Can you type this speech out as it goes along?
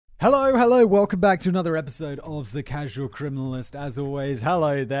Hello, welcome back to another episode of The Casual Criminalist. As always,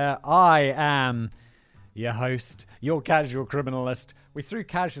 hello there, I am your host, your Casual Criminalist. We threw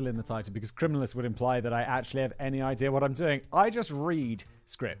casual in the title because criminalist would imply that I actually have any idea what I'm doing. I just read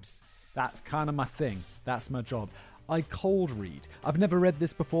scripts. That's kind of my thing. That's my job. I cold read. I've never read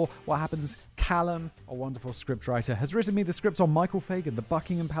this before. What happens? Callum, a wonderful scriptwriter, has written me the script on Michael Fagan, the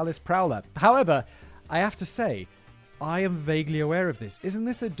Buckingham Palace Prowler. However, I have to say, I am vaguely aware of this. Isn't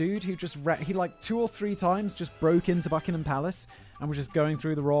this a dude who just, he like 2 or 3 times just broke into Buckingham Palace and was just going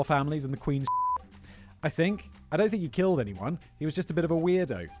through the royal families and the Queen's I think. I don't think he killed anyone. He was just a bit of a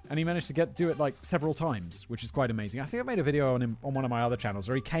weirdo. And he managed to do it like several times, which is quite amazing. I think I made a video on him on one of my other channels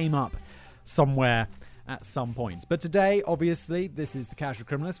where he came up somewhere at some point. But today, obviously, this is The Casual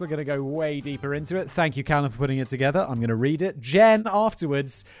Criminalist. We're going to go way deeper into it. Thank you, Callum, for putting it together. I'm going to read it. Jen,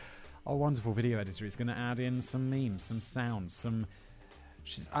 afterwards, our wonderful video editor, is going to add in some memes, some sounds, the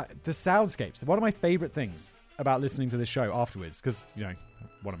soundscapes. One of my favorite things about listening to this show afterwards, because, you know, I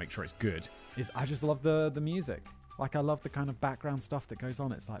want to make sure it's good, is I just love the music. Like, I love the kind of background stuff that goes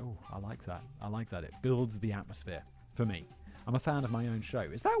on. It's like, oh, I like that. I like that. It builds the atmosphere for me. I'm a fan of my own show.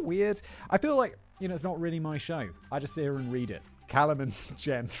 Is that weird? I feel like, you know, it's not really my show. I just sit here and read it. Callum and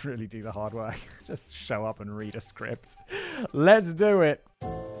Jen really do the hard work. Just show up and read a script. Let's do it.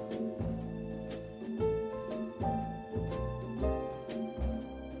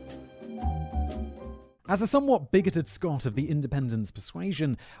 As a somewhat bigoted Scot of the independence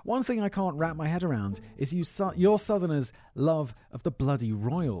persuasion, one thing I can't wrap my head around is your Southerners' love of the bloody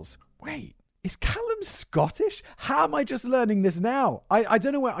royals. Wait, is Callum Scottish? How am I just learning this now? I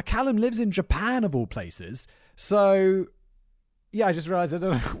don't know where... Callum lives in Japan, of all places. So, yeah, I just realised I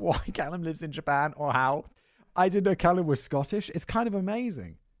don't know why Callum lives in Japan or how. I didn't know Callum was Scottish. It's kind of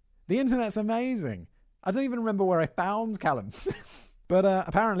amazing. The internet's amazing. I don't even remember where I found Callum. But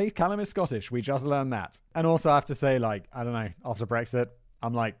apparently, Callum is Scottish. We just learned that. And also, I have to say, like, I don't know, after Brexit,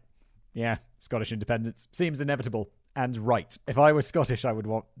 I'm like, yeah, Scottish independence seems inevitable and right. If I was Scottish, I'd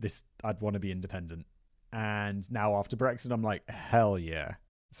want to be independent. And now after Brexit, I'm like, hell yeah.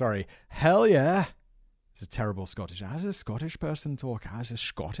 Sorry, hell yeah. It's a terrible Scottish. How does a Scottish person talk? How is a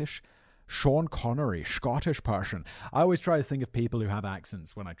Scottish? Sean Connery, Scottish person. I always try to think of people who have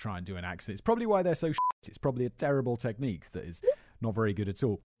accents when I try and do an accent. It's probably why they're so shit. It's probably a terrible technique that is not very good at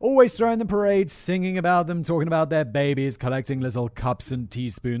all. Always throwing the parade, singing about them, talking about their babies, collecting little cups and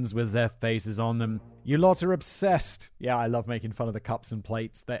teaspoons with their faces on them. You lot are obsessed. Yeah, I love making fun of the cups and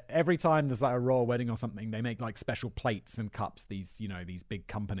plates. That every time there's like a royal wedding or something, they make like special plates and cups, these big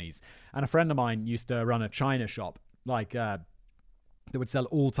companies. And a friend of mine used to run a china shop, like that would sell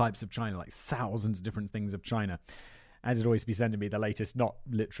all types of china, like thousands of different things of china. And it'd always be sending me the latest, not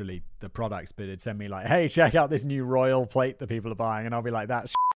literally the products, but it'd send me like, hey, check out this new royal plate that people are buying. And I'll be like,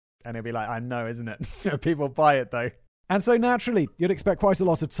 that's shit. And it'd be like, I know, isn't it? People buy it though. And so naturally, you'd expect quite a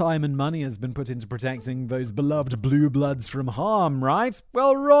lot of time and money has been put into protecting those beloved blue bloods from harm, right?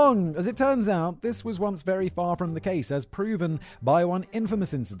 Well, wrong. As it turns out, this was once very far from the case, as proven by one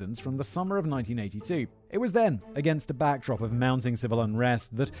infamous incident from the summer of 1982. It was then, against a backdrop of mounting civil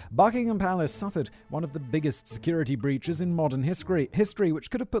unrest, that Buckingham Palace suffered one of the biggest security breaches in modern history,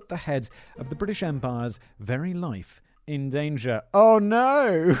 which could have put the head of the British Empire's very life in danger. Oh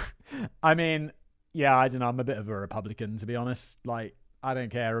no! I mean... yeah, I don't know. I'm a bit of a Republican, to be honest. Like, I don't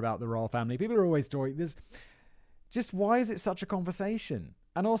care about the royal family. People are always talking. Why is it such a conversation?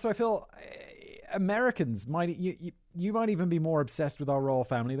 And also, I feel Americans you might even be more obsessed with our royal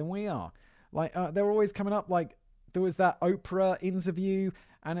family than we are. Like, they're always coming up. Like, there was that Oprah interview,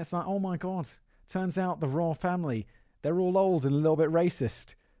 and it's like, oh my god, turns out the royal family, they're all old and a little bit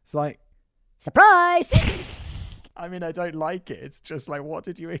racist. It's like, surprise. I mean, I don't like it. It's just like, what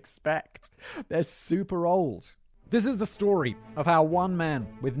did you expect? They're super old. This is the story of how one man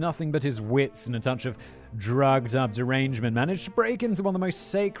with nothing but his wits and a touch of drugged up derangement managed to break into one of the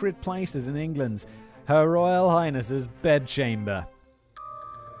most sacred places in England, Her Royal Highness's bedchamber.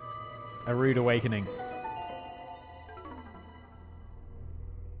 A rude awakening.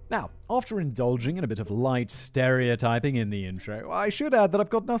 Now, after indulging in a bit of light stereotyping in the intro, I should add that I've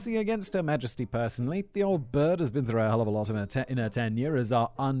got nothing against Her Majesty personally. The old bird has been through a hell of a lot in her tenure as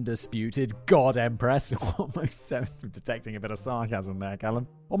our undisputed God Empress. Detecting a bit of sarcasm there, Callum.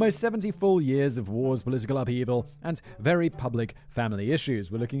 Almost 70 full years of wars, political upheaval, and very public family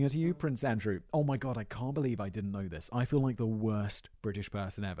issues. We're looking at you, Prince Andrew. Oh my god, I can't believe I didn't know this. I feel like the worst British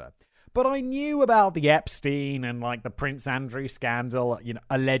person ever. But I knew about the Epstein and like the Prince Andrew scandal, you know,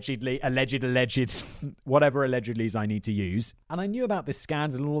 alleged, whatever allegedlys I need to use. And I knew about this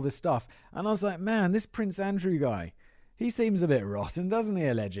scandal and all this stuff. And I was like, man, this Prince Andrew guy, He seems a bit rotten, doesn't he,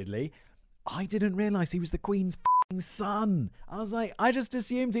 allegedly? I didn't realise he was the Queen's son. I was like, I just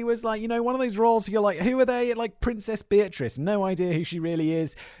assumed he was like, one of those roles you're like, who are they? Like Princess Beatrice. No idea who she really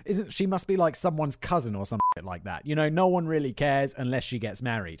is. She must be like someone's cousin or something like that. No one really cares unless she gets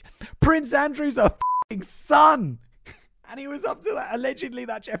married. Prince Andrew's a son. And he was up to that, allegedly,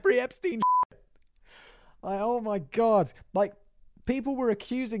 that Jeffrey Epstein shit. Like, oh my God. Like, people were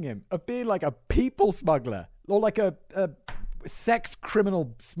accusing him of being like a people smuggler or like a sex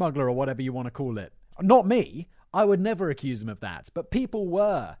criminal smuggler or whatever you want to call it. Not me. I would never accuse him of that. But people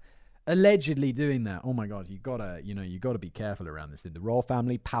were allegedly doing that. Oh my God, you gotta be careful around this thing. The royal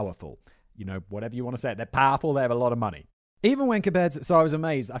family, powerful. Whatever you want to say. They're powerful, they have a lot of money. Even when compared to, so I was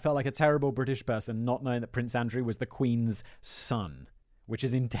amazed. I felt like a terrible British person not knowing that Prince Andrew was the Queen's son, which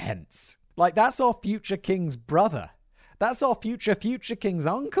is intense. Like, that's our future king's brother. That's our future king's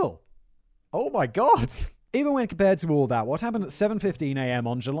uncle. Oh my God. Even when compared to all that, what happened at 7:15 a.m.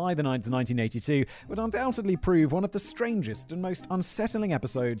 on July the 9th, 1982 would undoubtedly prove one of the strangest and most unsettling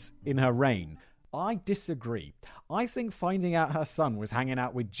episodes in her reign. I disagree. I think finding out her son was hanging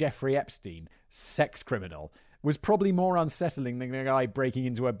out with Jeffrey Epstein, sex criminal, was probably more unsettling than a guy breaking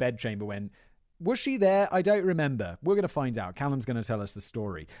into her bedchamber when... Was she there? I don't remember. We're going to find out. Callum's going to tell us the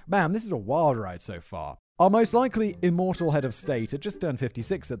story. Man, this is a wild ride so far. Our most likely immortal head of state had just turned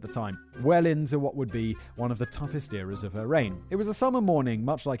 56 at the time, well into what would be one of the toughest eras of her reign. It was a summer morning,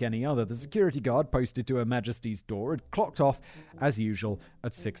 much like any other. The security guard posted to Her Majesty's door had clocked off, as usual,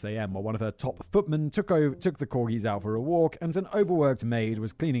 at 6 a.m, while one of her top footmen took the corgis out for a walk, and an overworked maid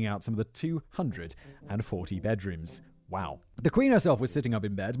was cleaning out some of the 240 bedrooms. Wow. The Queen herself was sitting up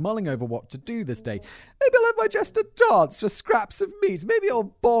in bed, mulling over what to do this day. Maybe I'll have my jester dance for scraps of meat. Maybe I'll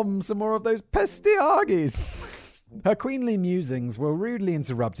bomb some more of those pestiagis. Her queenly musings were rudely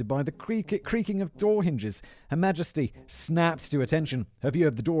interrupted by the creaking of door hinges. Her Majesty snapped to attention, her view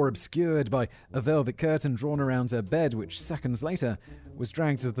of the door obscured by a velvet curtain drawn around her bed, which seconds later was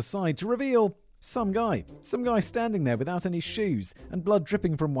dragged to the side to reveal... Some guy standing there without any shoes and blood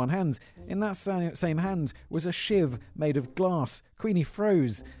dripping from one hand. In that same hand was a shiv made of glass. Queenie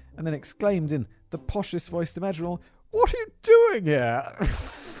froze and then exclaimed in the poshest voice imaginable, "What are you doing here?"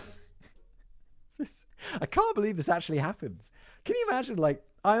 I can't believe this actually happens. Can you imagine,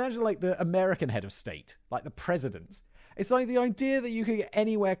 I imagine the American head of state, like the president. It's like the idea that you could get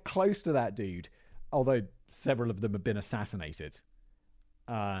anywhere close to that dude, although several of them have been assassinated.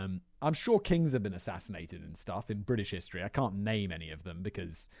 I'm sure kings have been assassinated and stuff in British history. I can't name any of them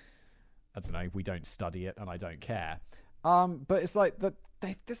because, I don't know, we don't study it and I don't care. But it's like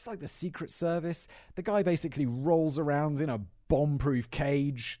this like the Secret Service. The guy basically rolls around in a bomb-proof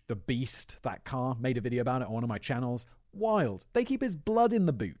cage. The Beast, that car, made a video about it on one of my channels. Wild. They keep his blood in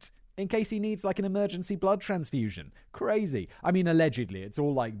the boot in case he needs an emergency blood transfusion. Crazy. I mean, allegedly, it's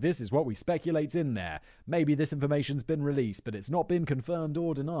all this is what we speculate's in there. Maybe this information's been released, but it's not been confirmed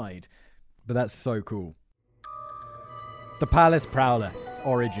or denied. But that's so cool. The Palace Prowler.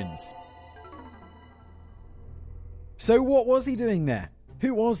 Origins. So what was he doing there?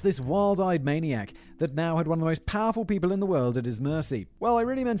 Who was this wild-eyed maniac that now had one of the most powerful people in the world at his mercy? Well, I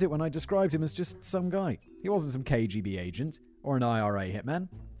really meant it when I described him as just some guy. He wasn't some KGB agent or an IRA hitman.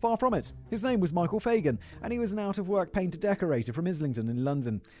 Far from it. His name was Michael Fagan, and he was an out-of-work painter decorator from Islington in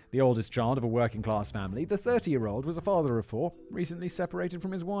London. The oldest child of a working-class family, the 30-year-old was a father of 4, recently separated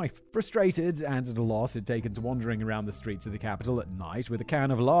from his wife. Frustrated and at a loss, he'd taken to wandering around the streets of the capital at night with a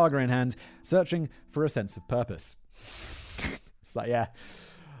can of lager in hand, searching for a sense of purpose. It's like, yeah,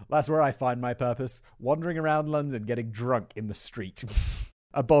 that's where I find my purpose. Wandering around London, getting drunk in the street.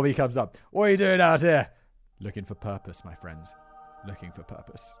 A Bobby comes up. "What are you doing out here?" "Looking for purpose, my friends. Looking for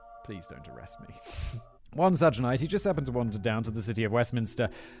purpose. Please don't arrest me." One such night, he just happened to wander down to the city of Westminster,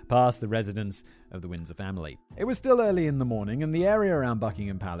 past the residence of the Windsor family. It was still early in the morning, and the area around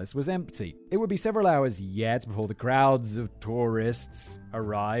Buckingham Palace was empty. It would be several hours yet before the crowds of tourists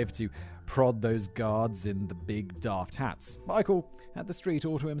arrived to prod those guards in the big daft hats. Michael had the street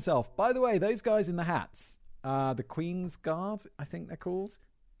all to himself. By the way, those guys in the hats, the Queen's Guard, I think they're called.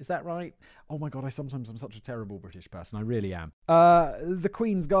 Is that right? Oh my God, I'm such a terrible British person. I really am. The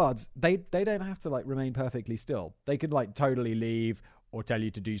Queen's Guards, they don't have to remain perfectly still. They could theleave or tell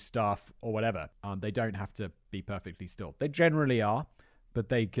you to do stuff or whatever. They don't have to be perfectly still. They generally are, but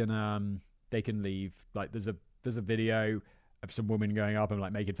they can leave. There's a video of some woman going up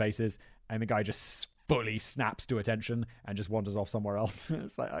and making faces, and the guy just fully snaps to attention and just wanders off somewhere else.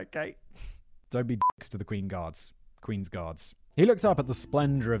 It's okay. Don't be dicks to the Queen's Guards. He looked up at the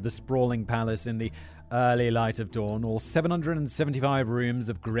splendor of the sprawling palace in the early light of dawn, all 775 rooms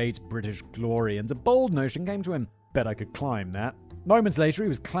of great British glory, and a bold notion came to him. Bet I could climb that. Moments later, he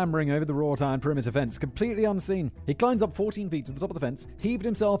was clambering over the wrought iron perimeter fence, completely unseen. He climbed up 14 feet to the top of the fence, heaved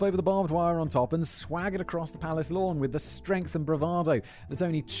himself over the barbed wire on top, and swaggered across the palace lawn with the strength and bravado that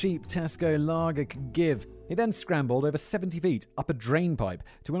only cheap Tesco lager could give. He then scrambled over 70 feet up a drain pipe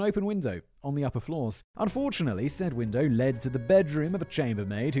to an open window on the upper floors. Unfortunately, said window led to the bedroom of a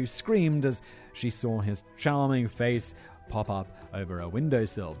chambermaid who screamed as she saw his charming face pop up over a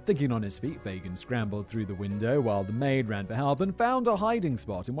windowsill. Thinking on his feet, Fagan scrambled through the window while the maid ran for help and found a hiding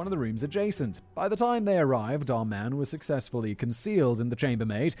spot in one of the rooms adjacent. By the time they arrived, our man was successfully concealed, and the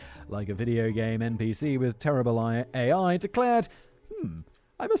chambermaid, like a video game NPC with terrible AI, declared,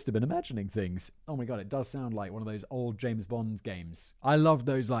 I must have been imagining things. Oh my god, it does sound like one of those old James Bond games. I loved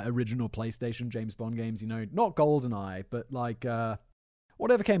those like original PlayStation James Bond games, not GoldenEye, but like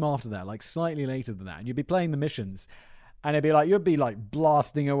whatever came after that, like slightly later than that. And you'd be playing the missions, and you'd be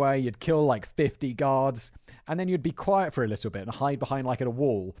blasting away, you'd kill like 50 guards, and then you'd be quiet for a little bit and hide behind like a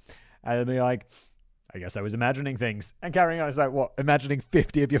wall, and be like, I guess I was imagining things. And carrying on, it's like, what, imagining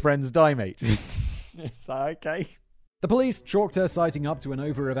 50 of your friends die, mate? It's like, okay. The police chalked her sighting up to an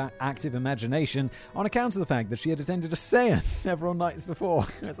overactive imagination on account of the fact that she had attended a seance several nights before.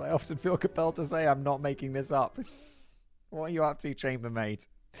 As I often feel compelled to say, I'm not making this up. What are you up to, chambermaid?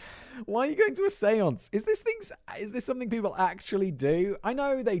 Why are you going to a seance? Is this something people actually do? I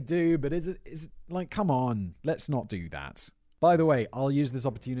know they do, but is it like, come on, let's not do that. By the way, I'll use this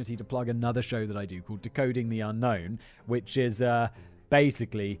opportunity to plug another show that I do called Decoding the Unknown, which is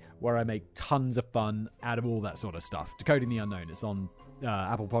basically where I make tons of fun out of all that sort of stuff. Decoding the Unknown. It's on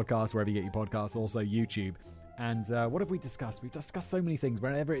Apple Podcasts, wherever you get your podcasts, also YouTube. And what have we discussed? We've discussed so many things,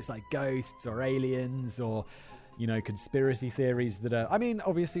 whenever it's like ghosts or aliens or conspiracy theories that are... I mean,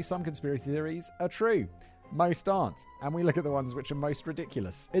 obviously some conspiracy theories are true. Most aren't. And we look at the ones which are most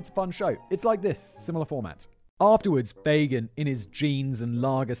ridiculous. It's a fun show. It's like this, similar format. Afterwards, Fagan, in his jeans and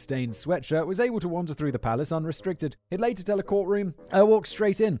lager-stained sweatshirt, was able to wander through the palace unrestricted. He'd later tell a courtroom, I walked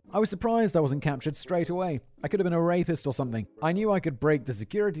straight in. I was surprised I wasn't captured straight away. I could have been a rapist or something. I knew I could break the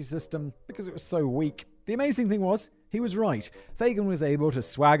security system because it was so weak. The amazing thing was, he was right. Fagan was able to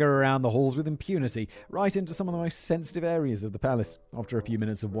swagger around the halls with impunity, right into some of the most sensitive areas of the palace. After a few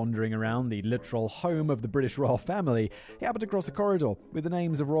minutes of wandering around the literal home of the British royal family, he happened to cross a corridor with the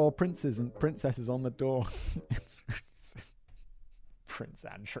names of royal princes and princesses on the door. Prince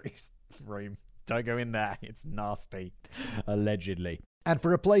Andrew's room. Don't go in there. It's nasty. Allegedly. And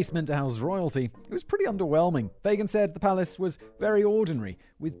for a placement to house royalty, it was pretty underwhelming. Fagan said the palace was very ordinary,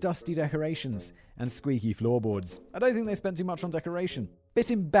 with dusty decorations and squeaky floorboards. I don't think they spent too much on decoration.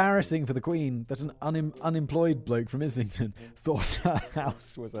 Bit embarrassing for the Queen that an unemployed bloke from Islington thought her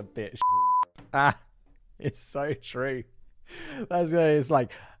house was a bit it's so true. It's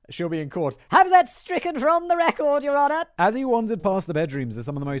like... She'll be in court. Have that stricken from the record, Your Honour. As he wandered past the bedrooms of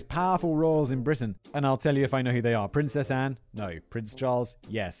some of the most powerful royals in Britain, and I'll tell you if I know who they are. Princess Anne? No. Prince Charles?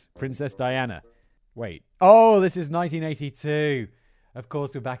 Yes. Princess Diana? Wait. Oh, this is 1982. Of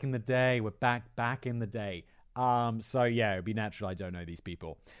course, we're back in the day. We're back in the day. So yeah, it'd be natural I don't know these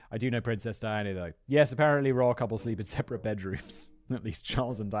people. I do know Princess Diana, though. Yes, apparently royal couples sleep in separate bedrooms. At least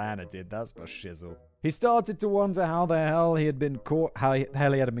Charles and Diana did. That's for shizzle. He started to wonder how the hell he had been caught. How the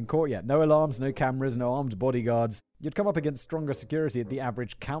hell he hadn't been caught yet. No alarms, no cameras, no armed bodyguards. You'd come up against stronger security at the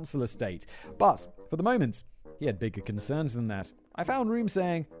average council estate. But for the moment, he had bigger concerns than that. I found rooms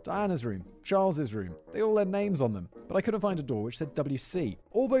saying Diana's room, Charles's room. They all had names on them, but I couldn't find a door which said WC.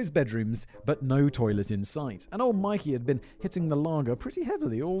 All those bedrooms, but no toilet in sight. And old Mikey had been hitting the lager pretty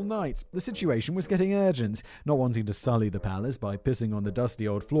heavily all night. The situation was getting urgent. Not wanting to sully the palace by pissing on the dusty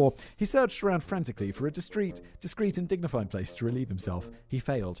old floor, he searched around frantically for a discreet and dignified place to relieve himself. He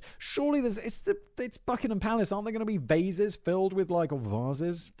failed. Surely it's Buckingham Palace. Aren't there going to be vases filled with or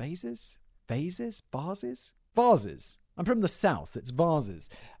vases? Vases. I'm from the south. It's vases.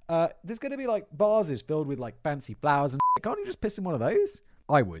 There's going to be vases filled with fancy flowers and can't you just piss in one of those?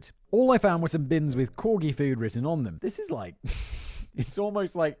 I would. All I found were some bins with corgi food written on them. This is it's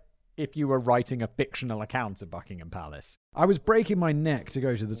almost like if you were writing a fictional account of Buckingham Palace. I was breaking my neck to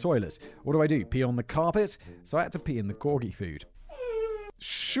go to the toilet. What do? Pee on the carpet? So I had to pee in the corgi food.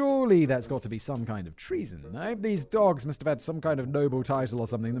 Surely that's got to be some kind of treason, no? These dogs must have had some kind of noble title or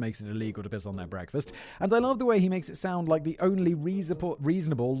something that makes it illegal to piss on their breakfast. And I love the way he makes it sound like the only reasonable,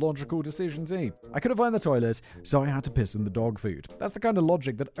 logical decision too. I couldn't find the toilet, so I had to piss in the dog food. That's the kind of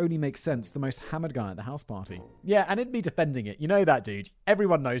logic that only makes sense to the most hammered guy at the house party. Yeah, and it'd be defending it. You know that dude.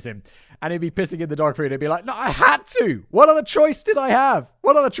 Everyone knows him. And he'd be pissing in the dog food. He'd be like, no, I had to. What other choice did I have?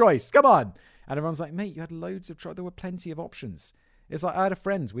 What other choice? Come on. And everyone's like, mate, you had loads of there were plenty of options. It's like I had a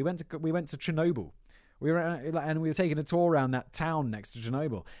friend. We went to Chernobyl We were taking a tour around that town next to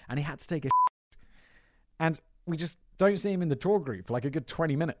Chernobyl, and he had to take a shit. And we just don't see him in the tour group for like a good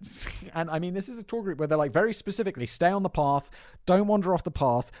 20 minutes. And I mean, this is a tour group where they're like very specifically stay on the path, don't wander off the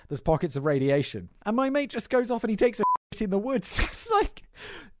path, there's pockets of radiation. And my mate just goes off and he takes a shit in the woods. It's like,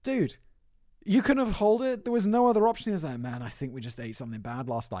 dude, you couldn't have held it. There was no other option. He was like, man, I think we just ate something bad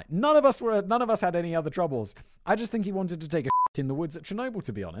last night. None of us had any other troubles. I just think he wanted to take a shit in the woods at Chernobyl,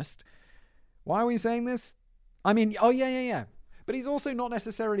 to be honest. Why are we saying this? I mean, oh yeah. But he's also not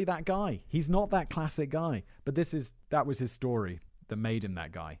necessarily that guy. He's not that classic guy. But that was his story that made him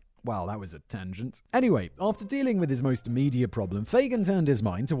that guy. Wow, that was a tangent. Anyway, after dealing with his most immediate problem, Fagan turned his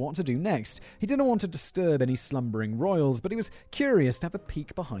mind to what to do next. He didn't want to disturb any slumbering royals, but he was curious to have a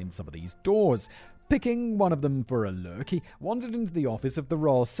peek behind some of these doors. Picking one of them for a look, he wandered into the office of the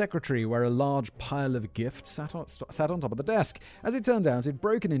royal secretary, where a large pile of gifts sat on top of the desk. As it turned out, it had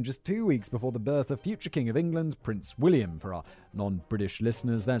broken in just 2 weeks before the birth of future King of England, Prince William. For our non-British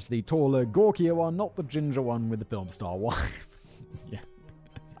listeners, that's the taller, gawkier one, not the ginger one with the film star wife. Yeah.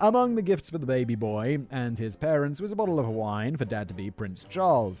 Among the gifts for the baby boy and his parents was a bottle of wine for dad-to-be Prince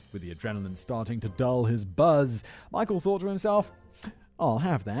Charles. With the adrenaline starting to dull his buzz, Michael thought to himself, I'll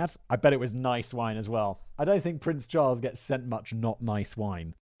have that. I bet it was nice wine as well. I don't think Prince Charles gets sent much not nice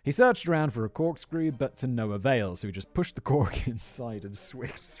wine. He searched around for a corkscrew, but to no avail, so he just pushed the cork inside and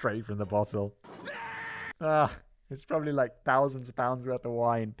swigged straight from the bottle. It's probably like thousands of pounds worth of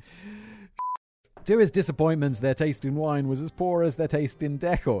wine. To his disappointments, their taste in wine was as poor as their taste in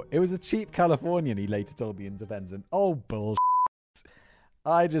decor. It was a cheap Californian, he later told The Independent. Oh, bullshit.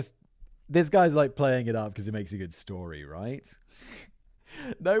 This guy's like playing it up because it makes a good story, right?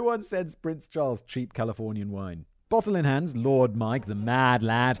 No one sends Prince Charles cheap Californian wine. Bottle in hand, Lord Mike, the mad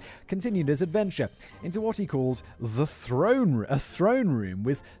lad, continued his adventure into what he called a throne room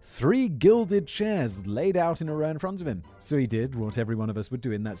with 3 gilded chairs laid out in a row in front of him. So he did what every one of us would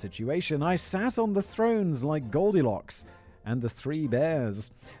do in that situation. I sat on the thrones like Goldilocks, and the 3 bears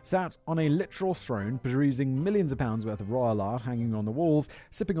sat on a literal throne, perusing millions of pounds worth of royal art hanging on the walls,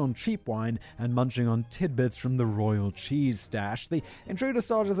 sipping on cheap wine, and munching on tidbits from the royal cheese stash. The intruder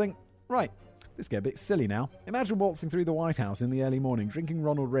started to think, right, this gets a bit silly now. Imagine waltzing through the White House in the early morning, drinking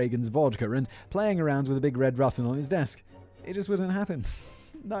Ronald Reagan's vodka and playing around with a big red button on his desk. It just wouldn't happen.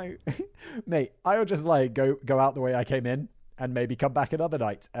 No. Mate, I would just like go out the way I came in and maybe come back another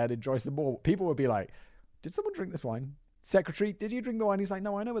night and enjoy some more. People would be like, did someone drink this wine? Secretary, did you drink the wine? He's like,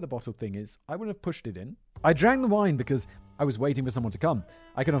 no, I know where the bottle thing is. I wouldn't have pushed it in. I drank the wine because I was waiting for someone to come.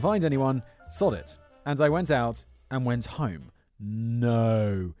 I couldn't find anyone. Sod it. And I went out and went home.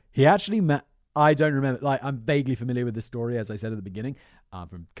 No. He actually met... I don't remember. Like, I'm vaguely familiar with this story, as I said at the beginning,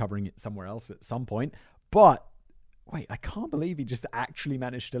 from covering it somewhere else at some point. But, wait, I can't believe he just actually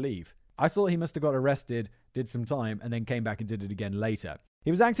managed to leave. I thought he must have got arrested, did some time, and then came back and did it again later.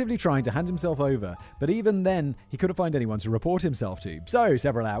 He was actively trying to hand himself over, but even then, he couldn't find anyone to report himself to. So,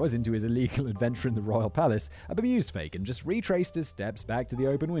 several hours into his illegal adventure in the royal palace, a bemused Fagan just retraced his steps back to the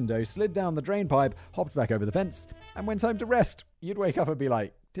open window, slid down the drain pipe, hopped back over the fence, and went home to rest. You'd wake up and be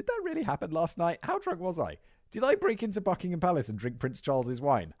like, did that really happen last night? How drunk was I? Did I break into Buckingham Palace and drink Prince Charles's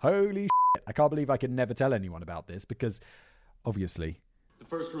wine? Holy shit. I can't believe I can never tell anyone about this because, obviously, the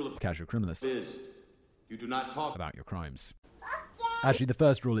first rule of casual criminalist is you do not talk about your crimes. Actually, the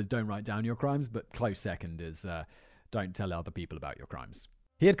first rule is don't write down your crimes, but close second is don't tell other people about your crimes.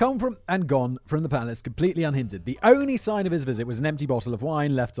 He had come from and gone from the palace completely unhindered. The only sign of his visit was an empty bottle of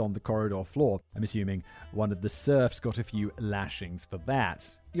wine left on the corridor floor. I'm assuming one of the serfs got a few lashings for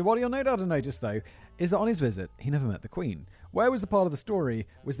that. What you'll no doubt notice, though, is that on his visit, he never met the Queen. Where was the part of the story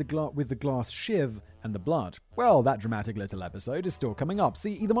with the glass shiv and the blood? Well, that dramatic little episode is still coming up.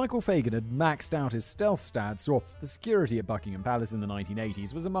 See, either Michael Fagan had maxed out his stealth stats, or the security at Buckingham Palace in the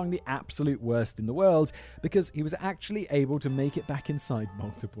 1980s was among the absolute worst in the world, because he was actually able to make it back inside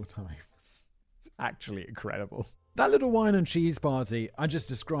multiple times. It's actually incredible. That little wine and cheese party I just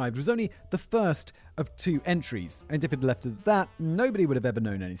described was only the first of 2 entries, and if it left at that, nobody would have ever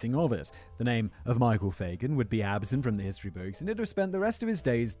known anything of it. The name of Michael Fagan would be absent from the history books, and he'd have spent the rest of his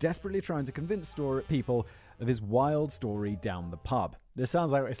days desperately trying to convince people of his wild story down the pub. This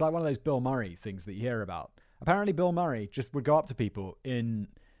sounds like, it's like one of those Bill Murray things that you hear about. Apparently Bill Murray just would go up to people in,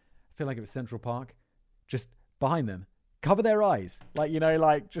 I feel like it was Central Park, just behind them, cover their eyes.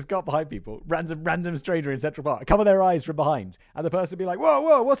 Just go up behind people. Random stranger in Central Park. Cover their eyes from behind. And the person would be like,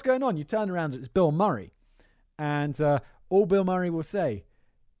 whoa, what's going on? You turn around, it's Bill Murray. And all Bill Murray will say,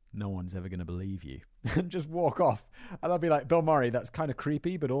 no one's ever going to believe you. And just walk off. And I'd be like, Bill Murray, that's kind of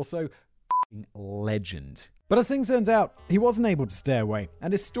creepy, but also legend. But as things turned out, he wasn't able to stay away,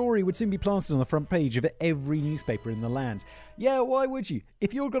 and his story would soon be plastered on the front page of every newspaper in the land. Yeah, why would you?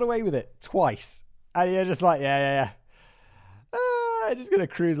 If you all got away with it twice, and you're just like, I'm just going to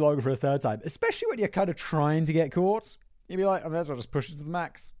cruise along for a third time, especially when you're kind of trying to get caught. You'd be like, I may as well just push it to the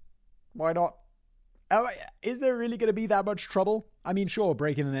max. Why not? Is there really going to be that much trouble? I mean, sure,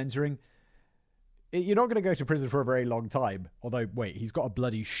 breaking and entering. You're not going to go to prison for a very long time. Although, wait, he's got a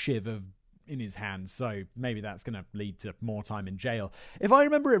bloody shiv in his hand, so maybe that's going to lead to more time in jail. If I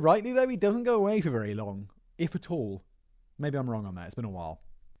remember it rightly, though, he doesn't go away for very long, if at all. Maybe I'm wrong on that. It's been a while.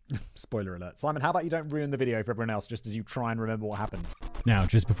 Spoiler alert. Simon, how about you don't ruin the video for everyone else just as you try and remember what happened? Now,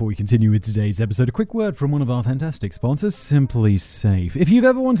 just before we continue with today's episode, a quick word from one of our fantastic sponsors, Simply Safe. If you've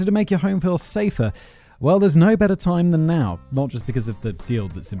ever wanted to make your home feel safer, well, there's no better time than now. Not just because of the deal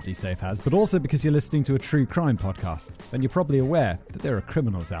that Simply Safe has, but also because you're listening to a true crime podcast. And you're probably aware that there are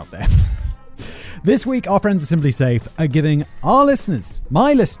criminals out there. This week, our friends at Simply Safe are giving our listeners,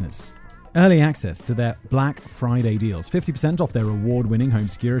 my listeners, early access to their Black Friday deals. 50% off their award-winning home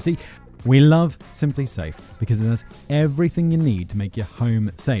security. We love Simply Safe because it has everything you need to make your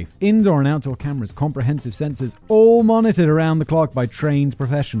home safe. Indoor and outdoor cameras, comprehensive sensors, all monitored around the clock by trained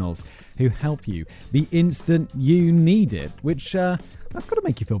professionals who help you the instant you need it, which that's got to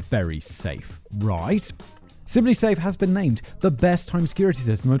make you feel very safe, right? Simply Safe has been named the best home security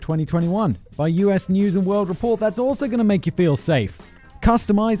system of 2021 by US News and World Report. That's also going to make you feel safe.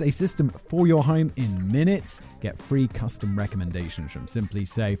 Customize a system for your home in minutes. Get free custom recommendations from Simply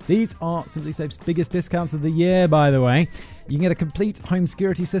Safe. These are Simply Safe's biggest discounts of the year, by the way. You can get a complete home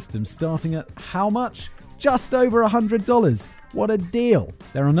security system starting at how much? Just over $100. What a deal.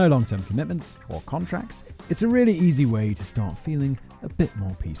 There are no long-term commitments or contracts. It's a really easy way to start feeling a bit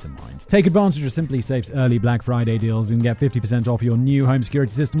more peace of mind. Take advantage of Simply Safe's early Black Friday deals and get 50% off your new home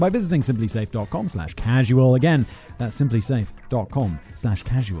security system by visiting simplysafe.com/casual. Again, that's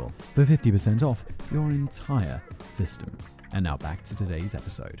simplysafe.com/casual for 50% off your entire system. And now back to today's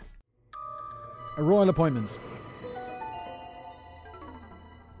episode. A royal appointment.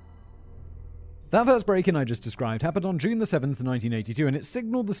 That first break-in I just described happened on June the 7th, 1982, and it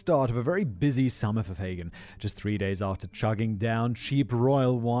signaled the start of a very busy summer for Fagan. Just 3 days after chugging down cheap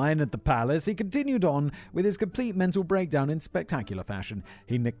royal wine at the palace, he continued on with his complete mental breakdown in spectacular fashion.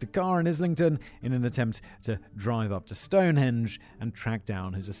 He nicked a car in Islington in an attempt to drive up to Stonehenge and track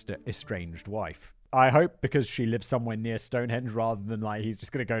down his estranged wife. I hope because she lives somewhere near Stonehenge rather than like he's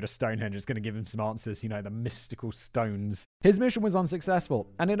just going to go to Stonehenge. It's going to give him some answers, the mystical stones. His mission was unsuccessful,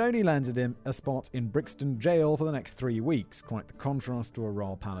 and it only landed him a spot in Brixton jail for the next 3 weeks. Quite the contrast to a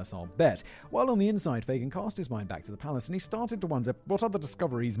royal palace, I'll bet. While on the inside, Fagan cast his mind back to the palace, and he started to wonder what other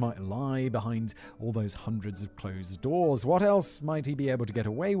discoveries might lie behind all those hundreds of closed doors. What else might he be able to get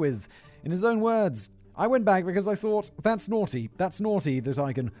away with? In his own words, I went back because I thought, that's naughty that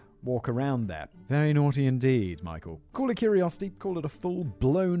I can walk around there. Very naughty indeed, Michael. Call it curiosity, call it a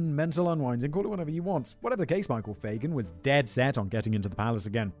full-blown mental unwinding, call it whatever you want. Whatever the case, Michael Fagan was dead set on getting into the palace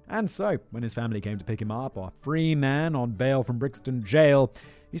again. And so, when his family came to pick him up, a free man on bail from Brixton jail,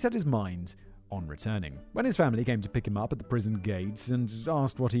 he set his mind on returning. When his family came to pick him up at the prison gates and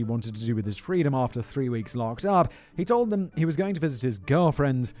asked what he wanted to do with his freedom after 3 weeks locked up, he told them he was going to visit his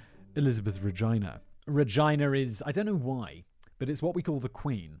girlfriend, Elizabeth Regina. Regina is, I don't know why, but it's what we call the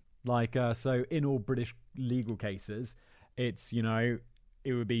Queen. So in all British legal cases, it's, it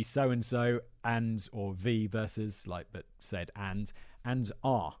would be so-and-so and, or V versus, but said and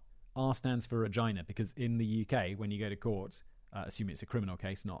R. R stands for Regina, because in the UK, when you go to court, assume it's a criminal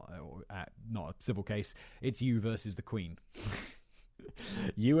case, not a civil case, it's you versus the Queen.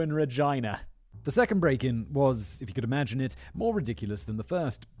 You and Regina. The second break-in was, if you could imagine it, more ridiculous than the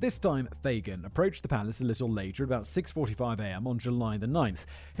first. This time, Fagan approached the palace a little later, about 6:45 a.m. on July the 9th.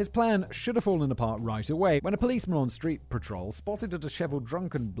 His plan should have fallen apart right away when a policeman on street patrol spotted a disheveled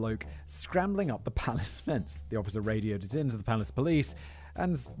drunken bloke scrambling up the palace fence. The officer radioed it in to the palace police,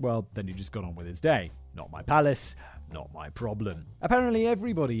 and, well, then he just got on with his day. Not my palace, not my problem. Apparently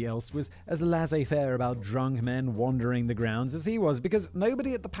everybody else was as laissez-faire about drunk men wandering the grounds as he was, because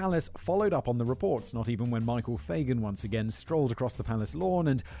nobody at the palace followed up on the reports, not even when Michael Fagan once again strolled across the palace lawn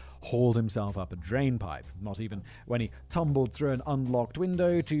and hauled himself up a drainpipe. Not even when he tumbled through an unlocked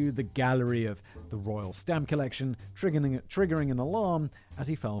window to the gallery of the royal stamp collection, triggering an alarm as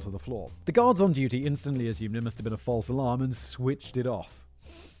he fell to the floor. The guards on duty instantly assumed it must have been a false alarm and switched it off.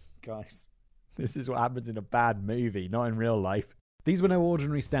 Guys, this is what happens in a bad movie, not in real life. These were no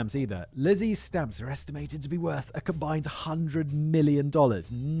ordinary stamps either. Lizzie's stamps are estimated to be worth a combined $100 million.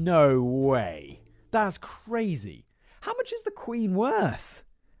 No way. That's crazy. How much is the Queen worth?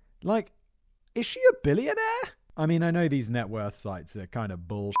 Is she a billionaire? I mean, I know these net worth sites are kind of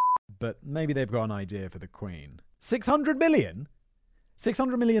bullshit, but maybe they've got an idea for the Queen. 600 million?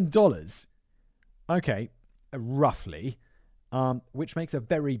 $600 million? Okay, roughly. Which makes her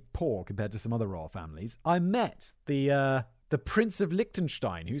very poor compared to some other royal families. I met the Prince of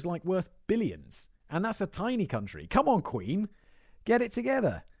Liechtenstein, who's like worth billions. And that's a tiny country. Come on, Queen. Get it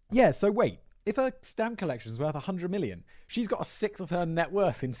together. Yeah, so wait. If her stamp collection is worth 100 million, she's got a sixth of her net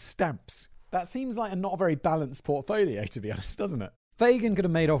worth in stamps. That seems like a not very balanced portfolio, to be honest, doesn't it? Fagan could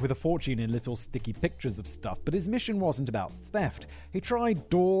have made off with a fortune in little sticky pictures of stuff, but his mission wasn't about theft. He tried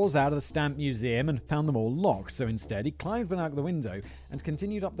doors out of the stamp museum and found them all locked, so instead he climbed out the window and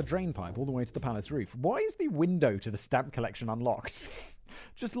continued up the drain pipe all the way to the palace roof. Why is the window to the stamp collection unlocked?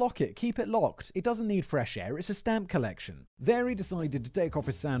 Just lock it. Keep it locked. It doesn't need fresh air. It's a stamp collection. There he decided to take off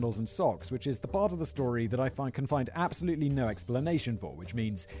his sandals and socks, which is the part of the story that I can find absolutely no explanation for, which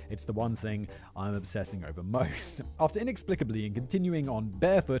means it's the one thing I'm obsessing over most. After inexplicably and continuing on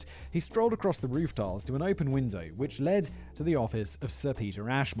barefoot, he strolled across the roof tiles to an open window, which led to the office of Sir Peter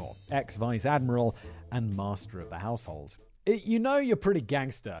Ashmore, ex-Vice Admiral and Master of the Household. You know you're pretty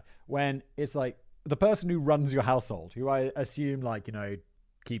gangster when it's like the person who runs your household, who I assume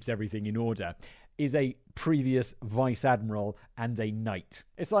keeps everything in order, is a previous Vice Admiral and a knight.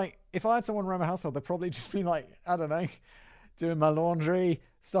 It's like, if I had someone run my household, they'd probably just be like, I don't know, doing my laundry,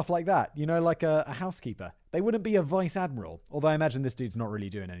 stuff like that. Like a housekeeper. They wouldn't be a Vice Admiral, although I imagine this dude's not really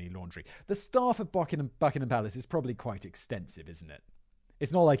doing any laundry. The staff of Buckingham Palace is probably quite extensive, isn't it?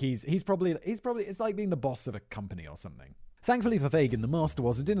 It's not like he's probably, it's like being the boss of a company or something. Thankfully for Fagan, the master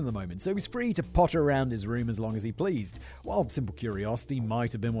wasn't in at the moment, so he was free to potter around his room as long as he pleased. While simple curiosity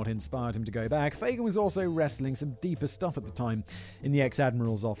might have been what inspired him to go back, Fagan was also wrestling some deeper stuff at the time. In the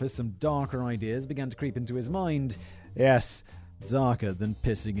ex-admiral's office, some darker ideas began to creep into his mind. Yes, darker than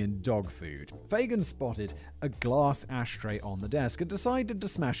pissing in dog food. Fagan spotted a glass ashtray on the desk and decided to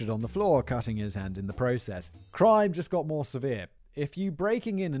smash it on the floor, cutting his hand in the process. Crime just got more severe. If you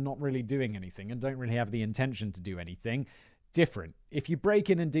breaking in and not really doing anything and don't really have the intention to do anything, different. If you break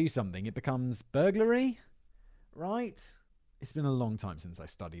in and do something, it becomes burglary, right? It's been a long time since I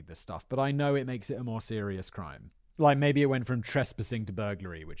studied this stuff, but I know it makes it a more serious crime. Like maybe it went from trespassing to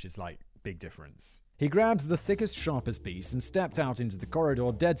burglary, which is like big difference. He grabbed the thickest, sharpest piece and stepped out into the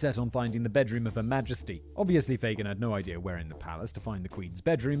corridor, dead set on finding the bedroom of Her Majesty. Obviously, Fagan had no idea where in the palace to find the Queen's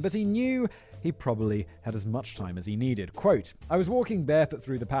bedroom, but he knew he probably had as much time as he needed. Quote, I was walking barefoot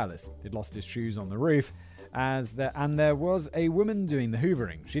through the palace. He'd lost his shoes on the roof, and there was a woman doing the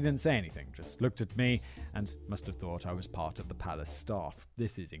hoovering. She didn't say anything, just looked at me and must have thought I was part of the palace staff.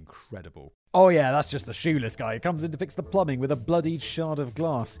 This is incredible. Oh yeah, that's just the shoeless guy who comes in to fix the plumbing with a bloodied shard of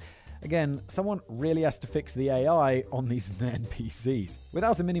glass. Again, someone really has to fix the AI on these NPCs.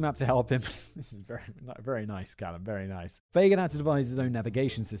 Without a minimap to help him, this is very nice, Callum, very nice. Fagan had to devise his own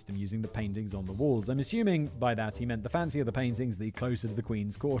navigation system using the paintings on the walls. I'm assuming by that he meant the fancier the paintings, the closer to the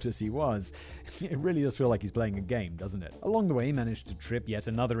Queen's quarters he was. It really does feel like he's playing a game, doesn't it? Along the way, he managed to trip yet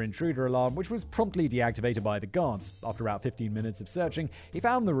another intruder alarm, which was promptly deactivated by the guards. After about 15 minutes of searching, he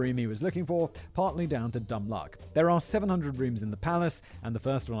found the room he was looking for, partly down to dumb luck. There are 700 rooms in the palace, and the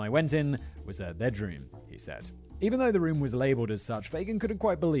first one I went in was her bedroom, he said. Even though the room was labelled as such, Fagan couldn't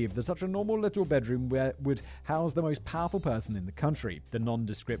quite believe that such a normal little bedroom would house the most powerful person in the country. The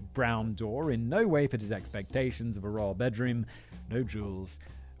nondescript brown door in no way fit his expectations of a royal bedroom. No jewels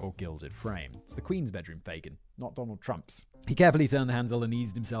or gilded frame. It's the Queen's bedroom, Fagan, not Donald Trump's. He carefully turned the handle and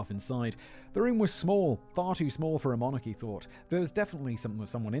eased himself inside. The room was small, far too small for a monarch, he thought. There was definitely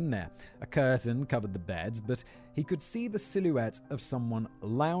someone in there. A curtain covered the bed, but he could see the silhouette of someone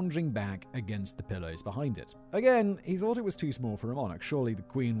lounging back against the pillows behind it. Again, he thought it was too small for a monarch. Surely the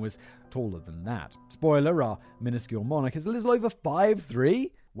Queen was taller than that. Spoiler, our minuscule monarch is a little over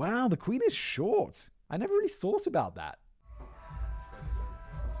 5'3". Wow, the Queen is short. I never really thought about that.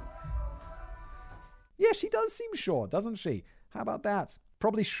 Yeah, she does seem short, doesn't she? How about that?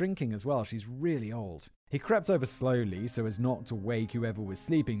 Probably shrinking as well. She's really old. He crept over slowly so as not to wake whoever was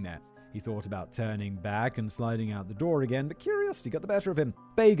sleeping there. He thought about turning back and sliding out the door again, but curiosity got the better of him.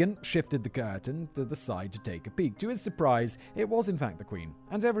 Fagan shifted the curtain to the side to take a peek. To his surprise, it was in fact the Queen.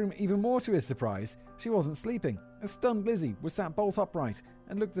 And even more to his surprise, she wasn't sleeping. A stunned Lizzie was sat bolt upright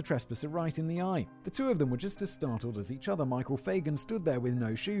and looked the trespasser right in the eye. The two of them were just as startled as each other. Michael Fagan stood there with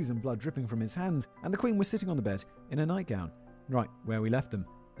no shoes and blood dripping from his hand, and the Queen was sitting on the bed in a nightgown, right where we left them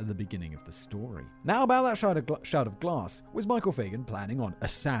at the beginning of the story. Now about that shard of glass. Was Michael Fagan planning on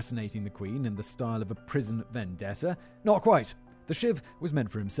assassinating the Queen in the style of a prison vendetta? Not quite. The shiv was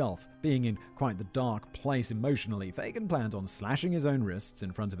meant for himself. Being in quite the dark place emotionally, Fagan planned on slashing his own wrists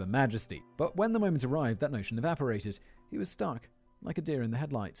in front of Her Majesty. But when the moment arrived, that notion evaporated. He was stuck, like a deer in the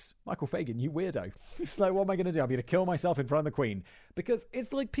headlights. Michael Fagan, you weirdo. It's like, what am I going to do? I'm going to kill myself in front of the Queen. Because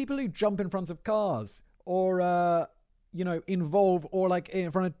it's like people who jump in front of cars or, involve or like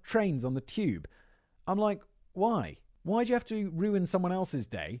in front of trains on the tube. I'm like, why? Why do you have to ruin someone else's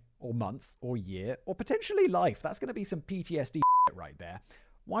day or month or year or potentially life? That's going to be some PTSD right there.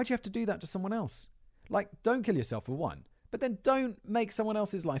 Why do you have to do that to someone else? Like, don't kill yourself for one, but then don't make someone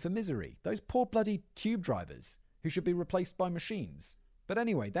else's life a misery. Those poor bloody tube drivers who should be replaced by machines. But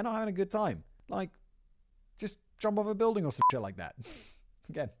anyway, they're not having a good time. Like, just jump off a building or some shit like that.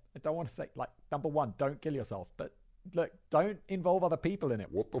 Again, I don't want to say, like, number one, don't kill yourself. But look, don't involve other people in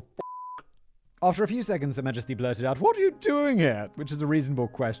it. What the f***? After a few seconds, Her Majesty blurted out, "What are you doing here?" Which is a reasonable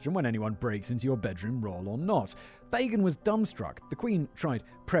question when anyone breaks into your bedroom, roll or not. Fagan was dumbstruck. The Queen tried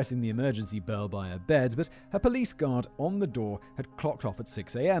pressing the emergency bell by her bed, but her police guard on the door had clocked off at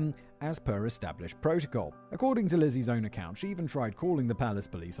 6 a.m, as per established protocol. According to Lizzie's own account, she even tried calling the palace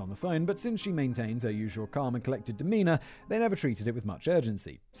police on the phone, but since she maintained her usual calm and collected demeanor, they never treated it with much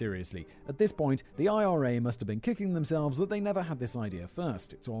urgency. Seriously, at this point, the IRA must have been kicking themselves that they never had this idea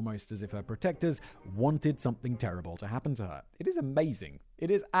first. It's almost as if her protectors wanted something terrible to happen to her. It is amazing. It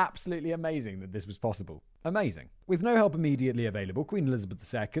is absolutely amazing that this was possible. Amazing. With no help immediately available, Queen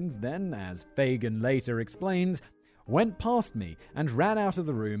Elizabeth II then, as Fagan later explained, went past me and ran out of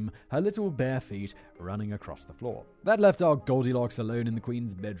the room, her little bare feet running across the floor. That left our Goldilocks alone in the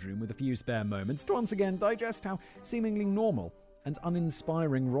Queen's bedroom with a few spare moments to once again digest how seemingly normal and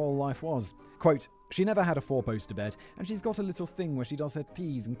uninspiring royal life was. Quote, "She never had a four-poster bed, and she's got a little thing where she does her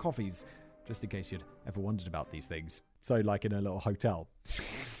teas and coffees." Just in case you'd ever wondered about these things. So like in a little hotel.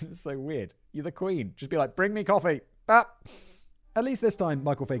 It's so weird. You're the Queen. Just be like, bring me coffee. Ah. At least this time,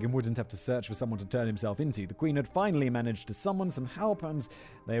 Michael Fagan wouldn't have to search for someone to turn himself into. The Queen had finally managed to summon some help, and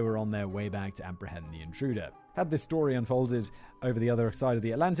they were on their way back to apprehend the intruder. Had this story unfolded over the other side of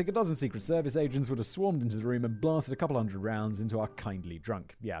the Atlantic, a dozen Secret Service agents would have swarmed into the room and blasted a couple hundred rounds into our kindly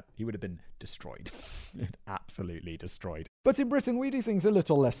drunk. Yeah, he would have been destroyed. Absolutely destroyed. But in Britain, we do things a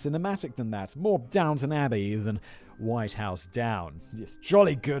little less cinematic than that. More Downton Abbey than White House Down. Yes,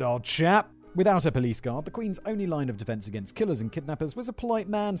 jolly good old chap. Without a police guard, the Queen's only line of defence against killers and kidnappers was a polite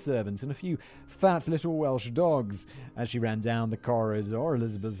manservant and a few fat little Welsh dogs. As she ran down the corridor,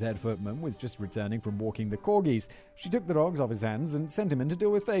 Elizabeth's head footman was just returning from walking the corgis. She took the dogs off his hands and sent him in to deal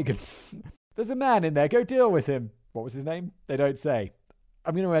with Fagan. "There's a man in there, go deal with him." What was his name? They don't say.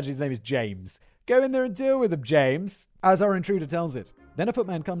 I'm going to imagine his name is James. "Go in there and deal with him, James," as our intruder tells it. Then a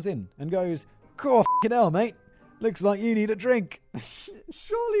footman comes in and goes, "Cough, f***ing hell, mate. Looks like you need a drink."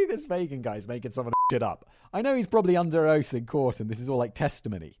 Surely this Fagan guy's making some of the shit up. I know he's probably under oath in court and this is all like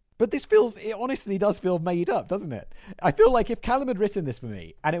testimony. But it honestly does feel made up, doesn't it? I feel like if Callum had written this for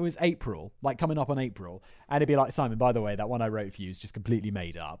me and it was April, like coming up on April, and it'd be like, "Simon, by the way, that one I wrote for you is just completely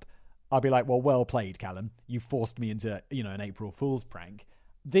made up." I'd be like, well played, Callum. You forced me into, an April Fool's prank.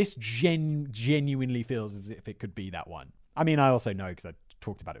 This genuinely feels as if it could be that one. I mean, I also know because I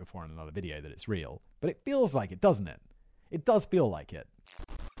talked about it before in another video that it's real, but it feels like it, doesn't it? It does feel like it.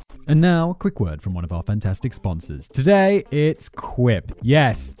 And now, a quick word from one of our fantastic sponsors. Today, it's Quip.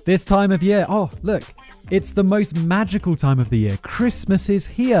 Yes, this time of year. Oh, look, it's the most magical time of the year. Christmas is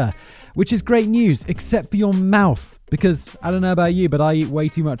here, which is great news, except for your mouth. Because, I don't know about you, but I eat way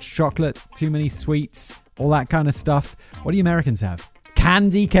too much chocolate, too many sweets, all that kind of stuff. What do you Americans have?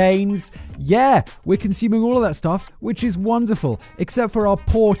 Candy canes. Yeah, we're consuming all of that stuff, which is wonderful, except for our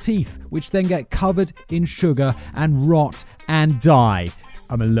poor teeth, which then get covered in sugar and rot and die.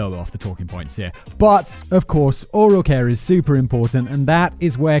 I'm a little off the talking points here. But, of course, oral care is super important, and that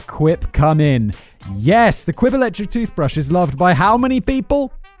is where Quip come in. Yes, the Quip electric toothbrush is loved by how many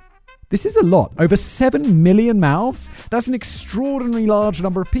people? This is a lot. Over 7 million mouths? That's an extraordinarily large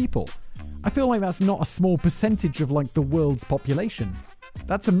number of people. I feel like that's not a small percentage of, the world's population.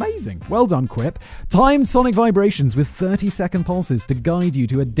 That's amazing. Well done, Quip. Timed sonic vibrations with 30-second pulses to guide you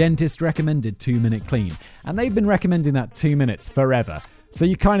to a dentist-recommended 2-minute clean. And they've been recommending that 2 minutes forever. So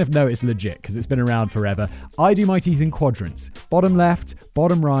you kind of know it's legit because it's been around forever. I do my teeth in quadrants. Bottom left,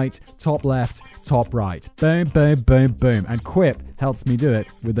 bottom right, top left, top right. Boom, boom, boom, boom. And Quip helps me do it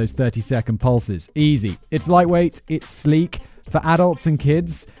with those 30-second pulses. Easy. It's lightweight. It's sleek. For adults and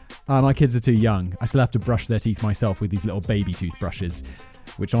kids, my kids are too young. I still have to brush their teeth myself with these little baby toothbrushes,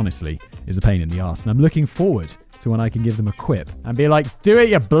 which honestly is a pain in the arse. And I'm looking forward to when I can give them a Quip and be like, "Do it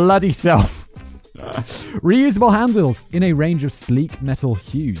your bloody self." Reusable handles in a range of sleek metal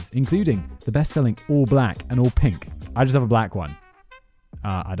hues, including the best-selling all black and all pink. I just have a black one.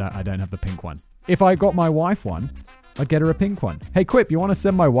 I don't have the pink one. If I got my wife one, I'd get her a pink one. Hey, Quip, you want to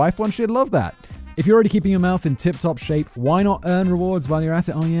send my wife one? She'd love that. If you're already keeping your mouth in tip-top shape, why not earn rewards while you're at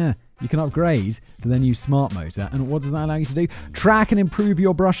it? Oh, yeah. You can upgrade to their new smart motor. And what does that allow you to do? Track and improve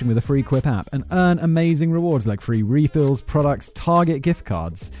your brushing with a free Quip app and earn amazing rewards like free refills, products, Target gift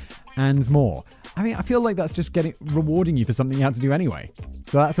cards, and more. I mean, I feel like that's just rewarding you for something you had to do anyway.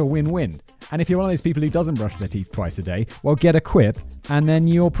 So that's a win-win. And if you're one of those people who doesn't brush their teeth twice a day, well, get a Quip, and then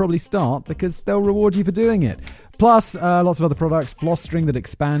you'll probably start because they'll reward you for doing it. Plus, lots of other products. Floss string that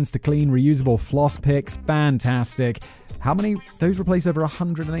expands to clean reusable floss picks. Fantastic. How many? Those replace over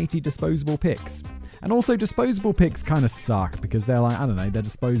 180 disposable picks. And also, disposable picks kind of suck because they're like, I don't know, they're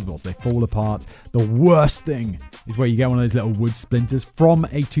disposables. They fall apart. The worst thing is where you get one of those little wood splinters from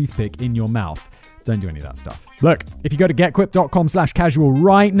a toothpick in your mouth. Don't do any of that stuff. Look, if you go to getquip.com/casual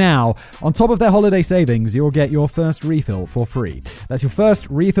right now, on top of their holiday savings, you'll get your first refill for free. That's your first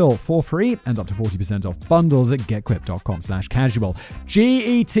refill for free and up to 40% off bundles at getquip.com/casual.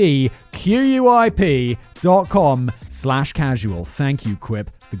 GETQUIP.com/casual. Thank you,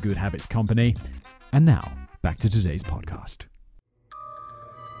 Quip, the Good Habits Company. And now, back to today's podcast.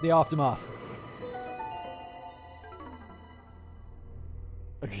 The aftermath.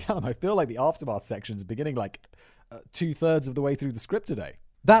 Callum, I feel like the aftermath section is beginning like 2/3 of the way through the script today.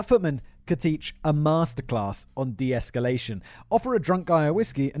 That footman could teach a masterclass on de-escalation. Offer a drunk guy a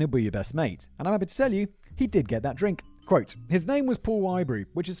whiskey and he'll be your best mate. And I'm happy to tell you, he did get that drink. Quote, his name was Paul Wybrew,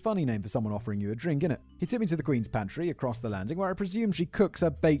 which is a funny name for someone offering you a drink, innit? He took me to the Queen's pantry across the landing, where I presume she cooks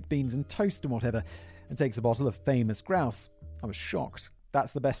her baked beans and toast and whatever, and takes a bottle of famous grouse. I was shocked.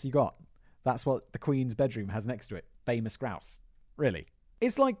 That's the best you got. That's what the Queen's bedroom has next to it. Famous grouse. Really?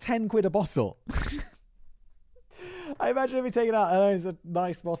 It's like 10 quid a bottle. I imagine if we take it out, it's a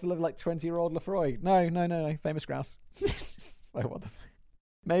nice bottle of like 20-year-old Lefroy. No. Famous grouse. So what the f-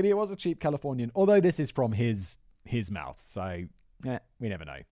 Maybe it was a cheap Californian, although this is from his mouth, so we never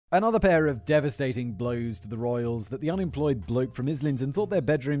know. Another pair of devastating blows to the royals that the unemployed bloke from Islington thought their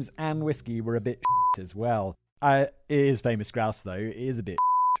bedrooms and whiskey were a bit as well. It is famous grouse, though. It is a bit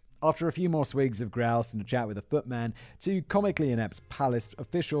After a few more swigs of grouse and a chat with a footman, two comically inept palace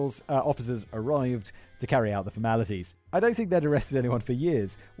officers arrived to carry out the formalities. I don't think they'd arrested anyone for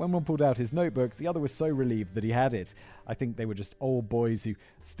years. When one pulled out his notebook, the other was so relieved that he had it. I think they were just old boys who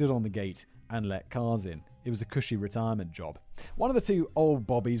stood on the gate and let cars in. It was a cushy retirement job. One of the two old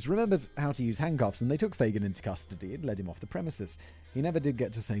bobbies remembered how to use handcuffs, and they took Fagan into custody and led him off the premises. He never did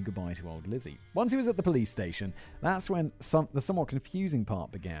get to say goodbye to old Lizzie. Once he was at the police station, that's when the somewhat confusing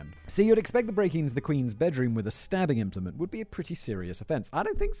part began. See, you'd expect the breaking into the Queen's bedroom with a stabbing implement would be a pretty serious offence. I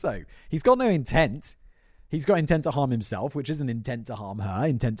don't think so. He's got no intent. He's got intent to harm himself, which isn't intent to harm her,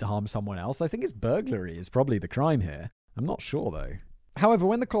 intent to harm someone else. I think his burglary is probably the crime here. I'm not sure, though. However,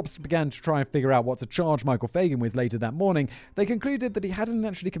 when the cops began to try and figure out what to charge Michael Fagan with later that morning, they concluded that he hadn't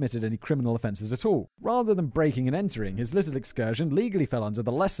actually committed any criminal offences at all. Rather than breaking and entering, his little excursion legally fell under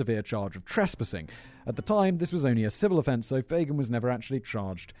the less severe charge of trespassing. At the time, this was only a civil offence, so Fagan was never actually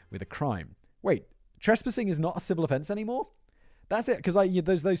charged with a crime. Wait, trespassing is not a civil offence anymore? That's it, because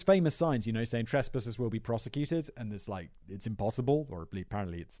there's those famous signs, saying trespassers will be prosecuted, and it's impossible, or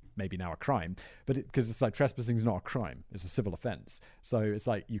apparently it's maybe now a crime, but because it's like trespassing is not a crime, it's a civil offence. So it's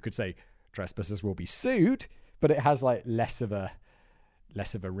like you could say trespassers will be sued, but it has like less of a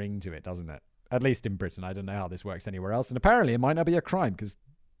ring to it, doesn't it? At least in Britain. I don't know how this works anywhere else, and apparently it might not be a crime because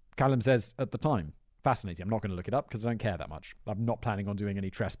Callum says at the time. Fascinating. I'm not going to look it up because I don't care that much. I'm not planning on doing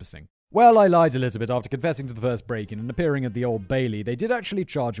any trespassing. Well, I lied a little bit. After confessing to the first break-in and appearing at the Old Bailey, they did actually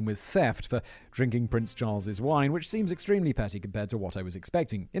charge him with theft for drinking Prince Charles's wine, which seems extremely petty compared to what I was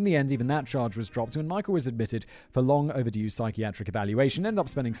expecting. In the end, even that charge was dropped when Michael was admitted for long overdue psychiatric evaluation, ended up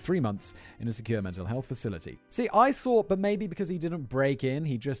spending 3 months in a secure mental health facility. See, I thought, but maybe because he didn't break in,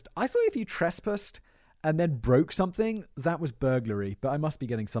 I thought if you trespassed and then broke something, that was burglary, but I must be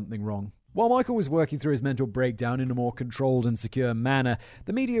getting something wrong. While Michael was working through his mental breakdown in a more controlled and secure manner,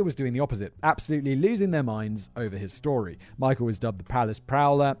 the media was doing the opposite, absolutely losing their minds over his story. Michael was dubbed the Palace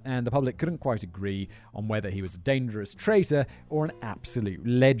Prowler, and the public couldn't quite agree on whether he was a dangerous traitor or an absolute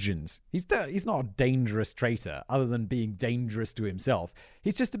legend. He's not a dangerous traitor, other than being dangerous to himself.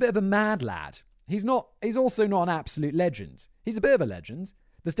 He's just a bit of a mad lad. He's also not an absolute legend. He's a bit of a legend.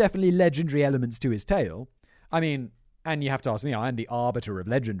 There's definitely legendary elements to his tale. I mean, and you have to ask me, I am the arbiter of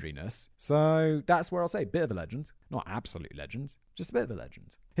legendariness. So that's where I'll say bit of a legend. Not absolute legend, just a bit of a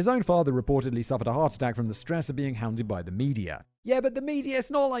legend. His own father reportedly suffered a heart attack from the stress of being hounded by the media. Yeah, but the media, it's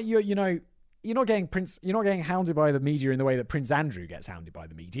not like you're not getting hounded by the media in the way that Prince Andrew gets hounded by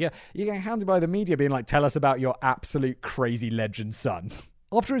the media. You're getting hounded by the media being like, tell us about your absolute crazy legend son.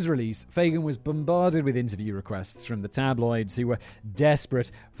 After his release, Fagan was bombarded with interview requests from the tabloids who were desperate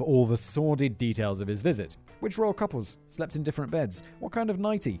for all the sordid details of his visit. Which royal couples slept in different beds? What kind of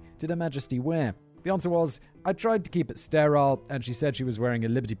nightie did Her Majesty wear? The answer was, I tried to keep it sterile, and she said she was wearing a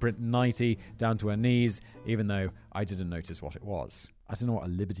Liberty print nightie down to her knees, even though I didn't notice what it was. I don't know what a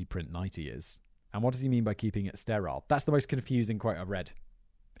Liberty print nightie is. And what does he mean by keeping it sterile? That's the most confusing quote I've read.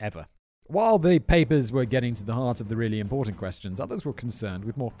 Ever. While the papers were getting to the heart of the really important questions, others were concerned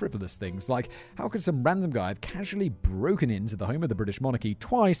with more frivolous things, like how could some random guy have casually broken into the home of the British monarchy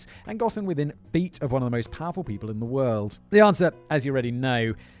twice and gotten within feet of one of the most powerful people in the world? The answer, as you already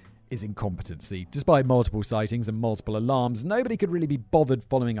know, is incompetency. Despite multiple sightings and multiple alarms, nobody could really be bothered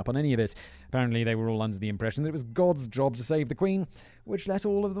following up on any of it. Apparently, they were all under the impression that it was God's job to save the Queen, which let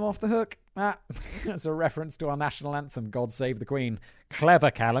all of them off the hook. That's a reference to our national anthem, God Save the Queen.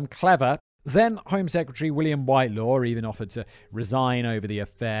 Clever, Callum, clever. Then Home Secretary William Whitelaw even offered to resign over the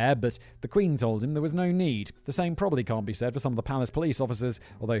affair, but the Queen told him there was no need. The same probably can't be said for some of the palace police officers,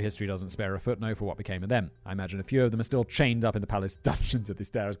 although history doesn't spare a footnote for what became of them. I imagine a few of them are still chained up in the palace dungeons at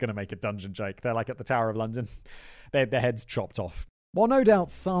this day. I was going to make a dungeon joke. They're like at the Tower of London. They had their heads chopped off. While no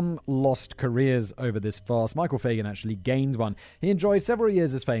doubt some lost careers over this farce, Michael Fagan actually gained one. He enjoyed several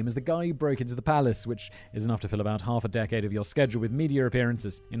years of fame as the guy who broke into the palace, which is enough to fill about half a decade of your schedule with media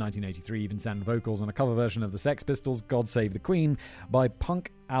appearances. In 1983, he even sang vocals on a cover version of the Sex Pistols' God Save the Queen by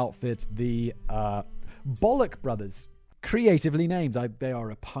punk outfit the Bollock Brothers. Creatively named. They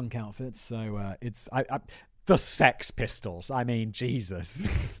are a punk outfit, so it's... The Sex Pistols. I mean,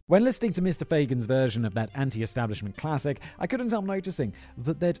 Jesus. When listening to Mr. Fagan's version of that anti-establishment classic, I couldn't help noticing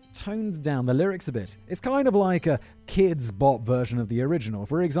that they'd toned down the lyrics a bit. It's kind of like a kids' bop version of the original.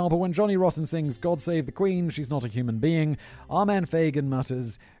 For example, when Johnny Rotten sings God Save the Queen, she's not a human being, our man Fagan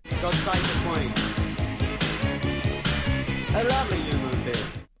mutters, God save the Queen. A lovely human being.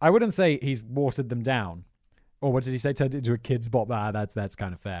 I wouldn't say he's watered them down. Or what did he say? Turned it into a kid's bop? That's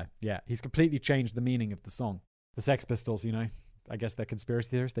kind of fair. Yeah, he's completely changed the meaning of the song. The Sex Pistols, I guess they're conspiracy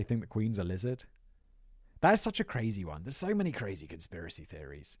theorists. They think the Queen's a lizard. That is such a crazy one. There's so many crazy conspiracy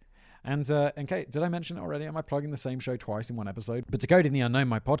theories. And Kate, did I mention it already? Am I plugging the same show twice in one episode? But Decoding the Unknown,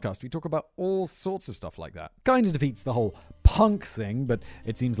 my podcast, we talk about all sorts of stuff like that. Kind of defeats the whole punk thing, but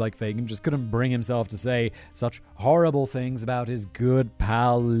it seems like Fagan just couldn't bring himself to say such horrible things about his good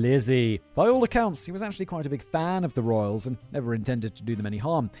pal Lizzie. By all accounts, he was actually quite a big fan of the royals and never intended to do them any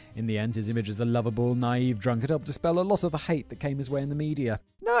harm. In the end, his image as a lovable, naive drunkard helped dispel a lot of the hate that came his way in the media.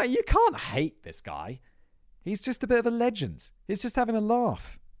 No, you can't hate this guy. He's just a bit of a legend. He's just having a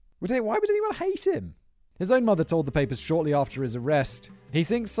laugh. Why would anyone hate him? His own mother told the papers shortly after his arrest, he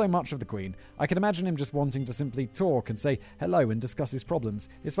thinks so much of the Queen, I can imagine him just wanting to simply talk and say hello and discuss his problems.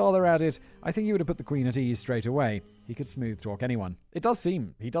 His father added, I think he would have put the Queen at ease straight away. He could smooth talk anyone. He does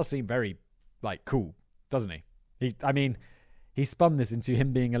seem very, cool, doesn't he? He spun this into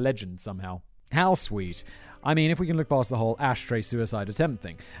him being a legend somehow. How sweet. I mean, if we can look past the whole ashtray suicide attempt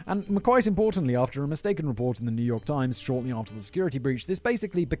thing. And quite importantly, after a mistaken report in the New York Times shortly after the security breach, this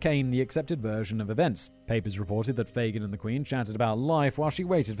basically became the accepted version of events. Papers reported that Fagan and the Queen chatted about life while she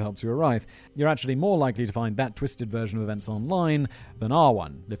waited for help to arrive. You're actually more likely to find that twisted version of events online than our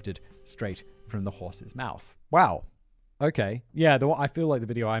one, lifted straight from the horse's mouth. Wow. Okay. Yeah, I feel like the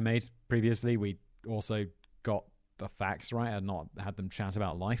video I made previously, we also got the facts right and not had them chat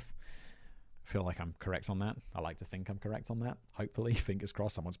about life. I feel like I'm correct on that. I like to think I'm correct on that. Hopefully, fingers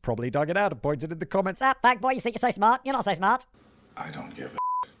crossed, someone's probably dug it out and pointed in the comments. What's up, fact boy? You think you're so smart? You're not so smart. I don't give a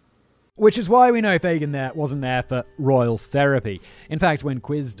Which is why we know Fagan wasn't there for royal therapy. In fact, when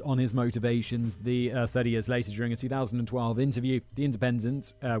quizzed on his motivations 30 years later during a 2012 interview with The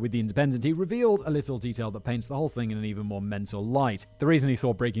Independent, he revealed a little detail that paints the whole thing in an even more mental light. The reason he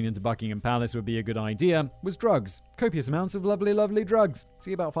thought breaking into Buckingham Palace would be a good idea was drugs. Copious amounts of lovely, lovely drugs.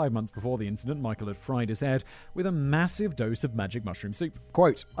 See, about 5 months before the incident, Michael had fried his head with a massive dose of magic mushroom soup.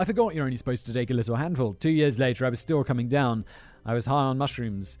 Quote, I forgot you're only supposed to take a little handful. 2 years later, I was still coming down. I was high on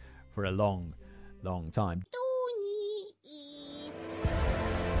mushrooms for a long, long time.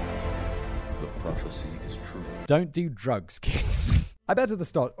 The prophecy is true. Don't do drugs, kids. I bet at the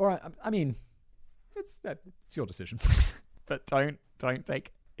start, all right, I mean, it's your decision. But don't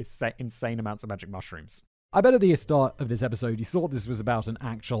take insane amounts of magic mushrooms. I bet at the start of this episode you thought this was about an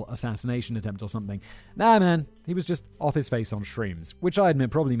actual assassination attempt or something. Nah, man, he was just off his face on shrooms, which I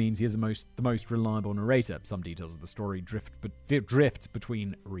admit probably means he is the most reliable narrator. Some details of the story drift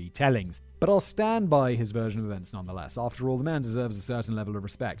between retellings. But I'll stand by his version of events nonetheless. After all, the man deserves a certain level of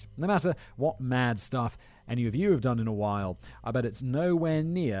respect. No matter what mad stuff any of you have done in a while, I bet it's nowhere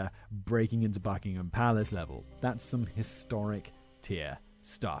near breaking into Buckingham Palace level. That's some historic tier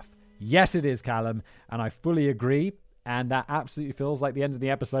stuff. Yes, it is, Callum, and I fully agree, and that absolutely feels like the end of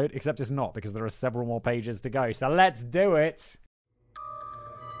the episode, except it's not, because there are several more pages to go. So let's do it!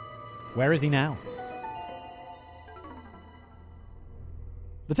 Where is he now?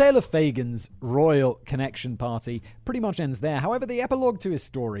 The tale of Fagan's royal connection party pretty much ends there. However, the epilogue to his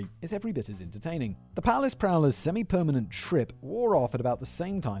story is every bit as entertaining. The Palace Prowler's semi-permanent trip wore off at about the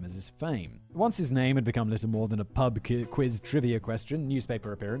same time as his fame. Once his name had become little more than a pub quiz trivia question,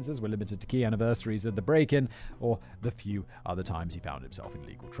 newspaper appearances were limited to key anniversaries of the break-in or the few other times he found himself in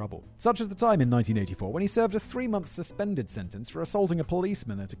legal trouble. Such as the time in 1984 when he served a 3-month suspended sentence for assaulting a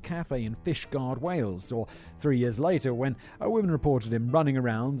policeman at a cafe in Fishguard, Wales, or 3 years later when a woman reported him running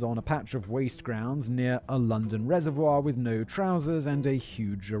around on a patch of waste grounds near a London reservoir with no trousers and a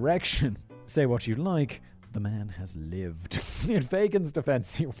huge erection. Say what you like, the man has lived. In Fagan's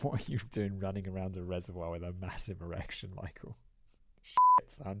defense, what are you doing running around a reservoir with a massive erection, Michael?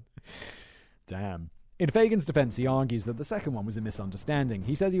 Shit, son. Damn. In Fagan's defense, he argues that the second one was a misunderstanding.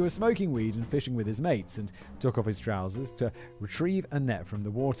 He said he was smoking weed and fishing with his mates and took off his trousers to retrieve a net from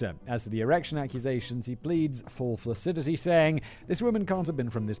the water. As for the erection accusations, he pleads full flaccidity, saying, "This woman can't have been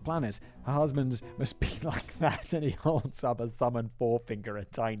from this planet. Her husband must be like that," and he holds up a thumb and forefinger a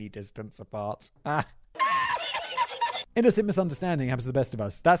tiny distance apart. Innocent misunderstanding happens to the best of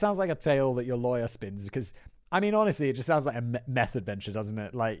us. That sounds like a tale that your lawyer spins, because I mean, honestly, it just sounds like a meth adventure, doesn't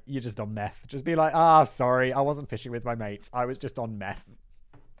it? Like, you're just on meth. Just be like, sorry, I wasn't fishing with my mates. I was just on meth.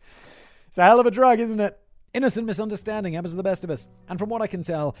 It's a hell of a drug, isn't it? Innocent misunderstanding happens to the best of us. And from what I can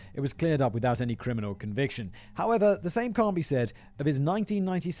tell, it was cleared up without any criminal conviction. However, the same can't be said of his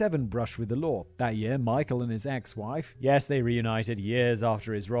 1997 brush with the law. That year, Michael and his ex-wife, yes, they reunited years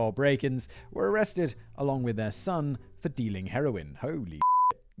after his royal break-ins, were arrested along with their son for dealing heroin. Holy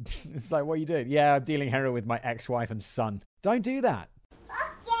It's like, what are you doing? Yeah, I'm dealing heroin with my ex-wife and son. Don't do that.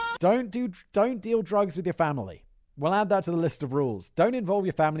 Don't deal drugs with your family. We'll add that to the list of rules. Don't involve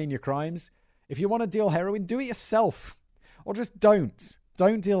your family in your crimes. If you want to deal heroin, do it yourself. Or just don't.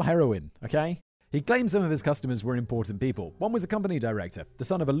 Don't deal heroin, okay? He claimed some of his customers were important people. One was a company director, the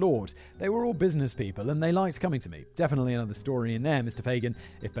son of a lord. They were all business people, and they liked coming to me. Definitely another story in there, Mr. Fagan.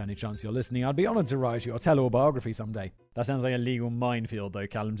 If by any chance you're listening, I'd be honoured to write your tell-all-biography someday. That sounds like a legal minefield, though,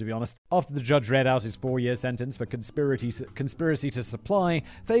 Callum, to be honest. After the judge read out his 4-year sentence for conspiracy to supply,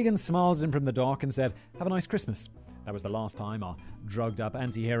 Fagan smiled at him from the dock and said, "Have a nice Christmas." That was the last time our drugged-up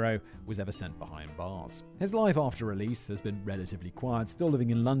anti-hero was ever sent behind bars. His life after release has been relatively quiet, still living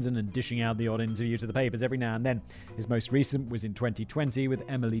in London and dishing out the odd interview to the papers every now and then. His most recent was in 2020 with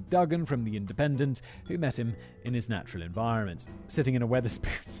Emily Duggan from The Independent, who met him in his natural environment, sitting in a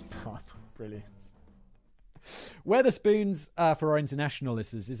Wetherspoons pub. Brilliant. Wetherspoons, for our international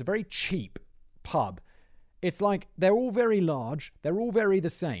listeners, is a very cheap pub. It's like, they're all very large, they're all very the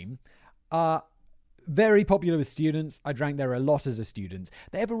same, very popular with students. I drank there a lot as a student.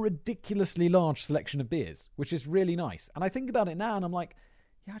 They have a ridiculously large selection of beers, which is really nice. And I think about it now and I'm like,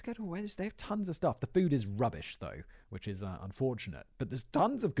 yeah, I'd go to Weathers. They have tons of stuff. The food is rubbish, though, which is unfortunate. But there's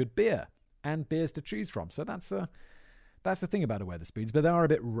tons of good beer and beers to choose from. So that's the thing about a Wetherspoons. But they are a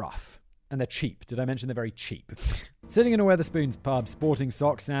bit rough. And they're cheap. Did I mention they're very cheap? Sitting in a Wetherspoons pub, sporting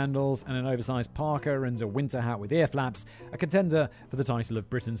socks, sandals, and an oversized parka and a winter hat with ear flaps, a contender for the title of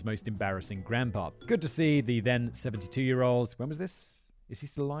Britain's most embarrassing grandpa. Good to see the then 72-year-old... When was this? Is he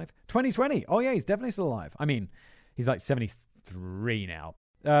still alive? 2020! Oh yeah, he's definitely still alive. I mean, he's like 73 now.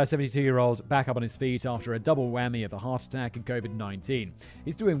 72-year-old back up on his feet after a double whammy of a heart attack and COVID-19.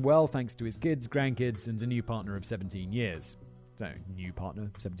 He's doing well thanks to his kids, grandkids, and a new partner of 17 years. So, new partner,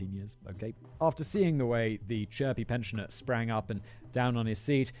 17 years, okay. After seeing the way the chirpy pensioner sprang up and down on his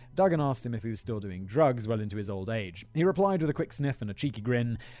seat, Duggan asked him if he was still doing drugs well into his old age. He replied with a quick sniff and a cheeky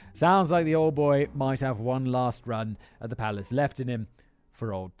grin, "Sounds like the old boy might have one last run at the palace left in him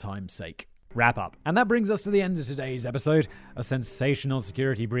for old time's sake." Wrap up. And that brings us to the end of today's episode. A sensational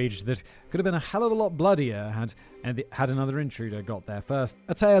security breach that could have been a hell of a lot bloodier had another intruder got there first.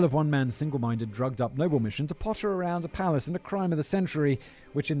 A tale of one man's single-minded, drugged-up noble mission to potter around a palace and a crime of the century,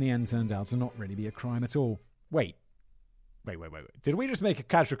 which in the end turned out to not really be a crime at all. Wait. Did we just make a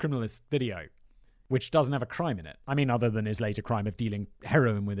casual criminalist video? which doesn't have a crime in it. I mean, other than his later crime of dealing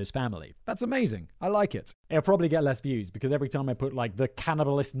heroin with his family. That's amazing. I like it. It'll probably get less views because every time I put like the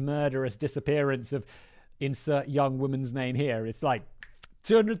cannibalist murderous disappearance of insert young woman's name here, it's like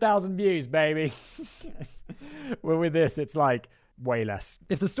 200,000 views, baby. Well, with this, it's like way less.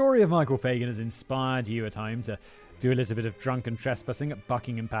 If the story of Michael Fagan has inspired you at home to do a little bit of drunken trespassing at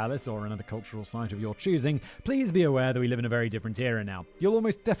Buckingham Palace or another cultural site of your choosing, please be aware that we live in a very different era now. You'll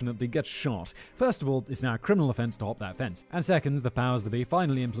almost definitely get shot. First of all, it's now a criminal offence to hop that fence. And second, the powers that be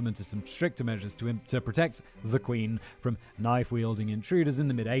finally implemented some stricter measures to protect the Queen from knife-wielding intruders in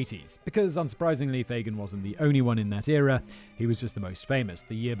the mid-80s. Because, unsurprisingly, Fagan wasn't the only one in that era. He was just the most famous.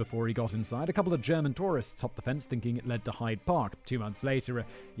 The year before he got inside, a couple of German tourists hopped the fence thinking it led to Hyde Park. 2 months later, a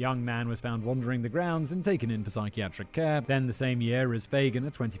young man was found wandering the grounds and taken in for psychiatric care. Then the same year as Fagan,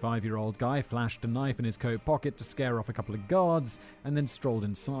 a 25-year-old guy flashed a knife in his coat pocket to scare off a couple of guards and then strolled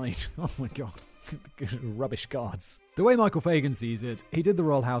inside. Oh my god. Rubbish guards. The way Michael Fagan sees it, he did the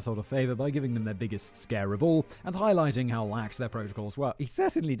royal household a favour by giving them their biggest scare of all and highlighting how lax their protocols were. He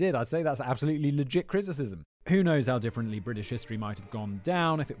certainly did. I'd say that's absolutely legit criticism. Who knows how differently British history might have gone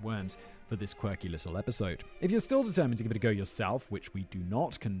down if it weren't for this quirky little episode. If you're still determined to give it a go yourself, which we do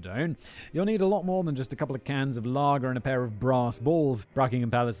not condone, you'll need a lot more than just a couple of cans of lager and a pair of brass balls. Buckingham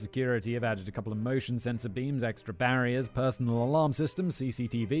Palace security have added a couple of motion sensor beams, extra barriers, personal alarm systems,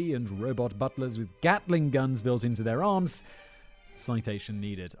 CCTV, and robot butlers with Gatling guns built into their arms. Citation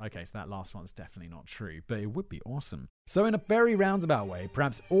needed. Okay, so that last one's definitely not true, but it would be awesome. So in a very roundabout way,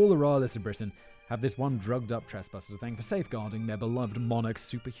 perhaps all the royalists of Britain have this one drugged-up trespasser to thank for safeguarding their beloved monarch's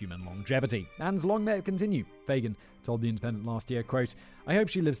superhuman longevity. And long may it continue. Fagan told The Independent last year, quote, "I hope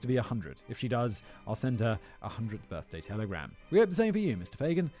she lives to be 100. If she does, I'll send her a 100th birthday telegram. We hope the same for you, Mr.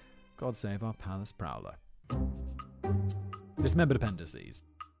 Fagan. God save our palace prowler." Dismembered appendices.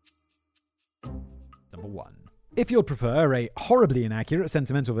 Number 1. If you'd prefer a horribly inaccurate,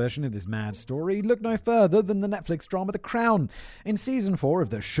 sentimental version of this mad story, look no further than the Netflix drama The Crown. In season 4 of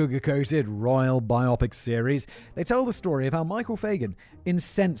the sugar-coated royal biopic series, they tell the story of how Michael Fagan,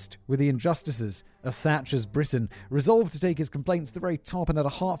 incensed with the injustices of Thatcher's Britain, resolved to take his complaints to the very top and had a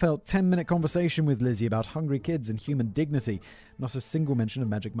heartfelt 10-minute conversation with Lizzie about hungry kids and human dignity. Not a single mention of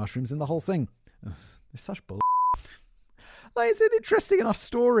magic mushrooms in the whole thing. Ugh, it's such bull. Like, it's an interesting enough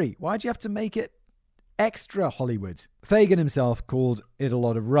story. Why'd you have to make it extra Hollywood? Fagan himself called it a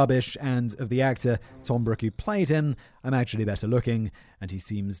lot of rubbish, and of the actor Tom Brooke who played him, I'm actually better looking, and he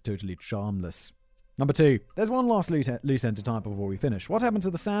seems totally charmless. Number 2. There's one last loose end to tie up before we finish. What happened to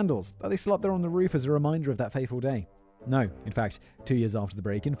the sandals? Are they still up there on the roof as a reminder of that fateful day? No. In fact, 2 years after the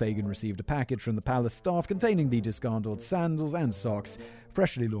break-in, Fagan received a package from the palace staff containing the discarded sandals and socks,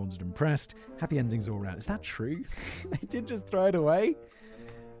 freshly laundered and pressed. Happy endings all round. Is that true? They did just throw it away?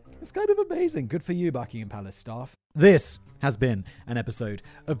 It's kind of amazing. Good for you, Buckingham Palace staff. This has been an episode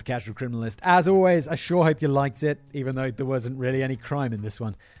of The Casual Criminalist. As always, I sure hope you liked it, even though there wasn't really any crime in this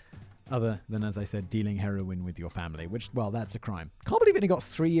one. Other than, as I said, dealing heroin with your family, which, well, that's a crime. Can't believe he only got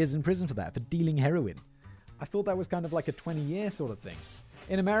 3 years in prison for that, for dealing heroin. I thought that was kind of like a 20-year sort of thing.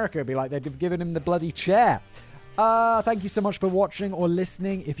 In America, it'd be like they'd have given him the bloody chair. Thank you so much for watching or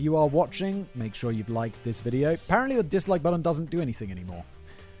listening. If you are watching, make sure you've liked this video. Apparently the dislike button doesn't do anything anymore.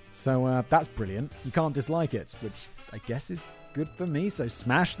 So that's brilliant. You can't dislike it, which I guess is good for me. So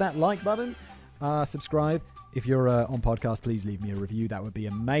smash that like button. Subscribe. If you're on podcast, please leave me a review. That would be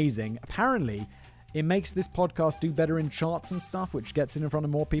amazing. Apparently, it makes this podcast do better in charts and stuff, which gets it in front of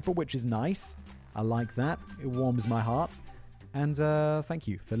more people, which is nice. I like that. It warms my heart. And thank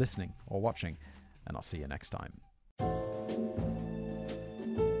you for listening or watching. And I'll see you next time.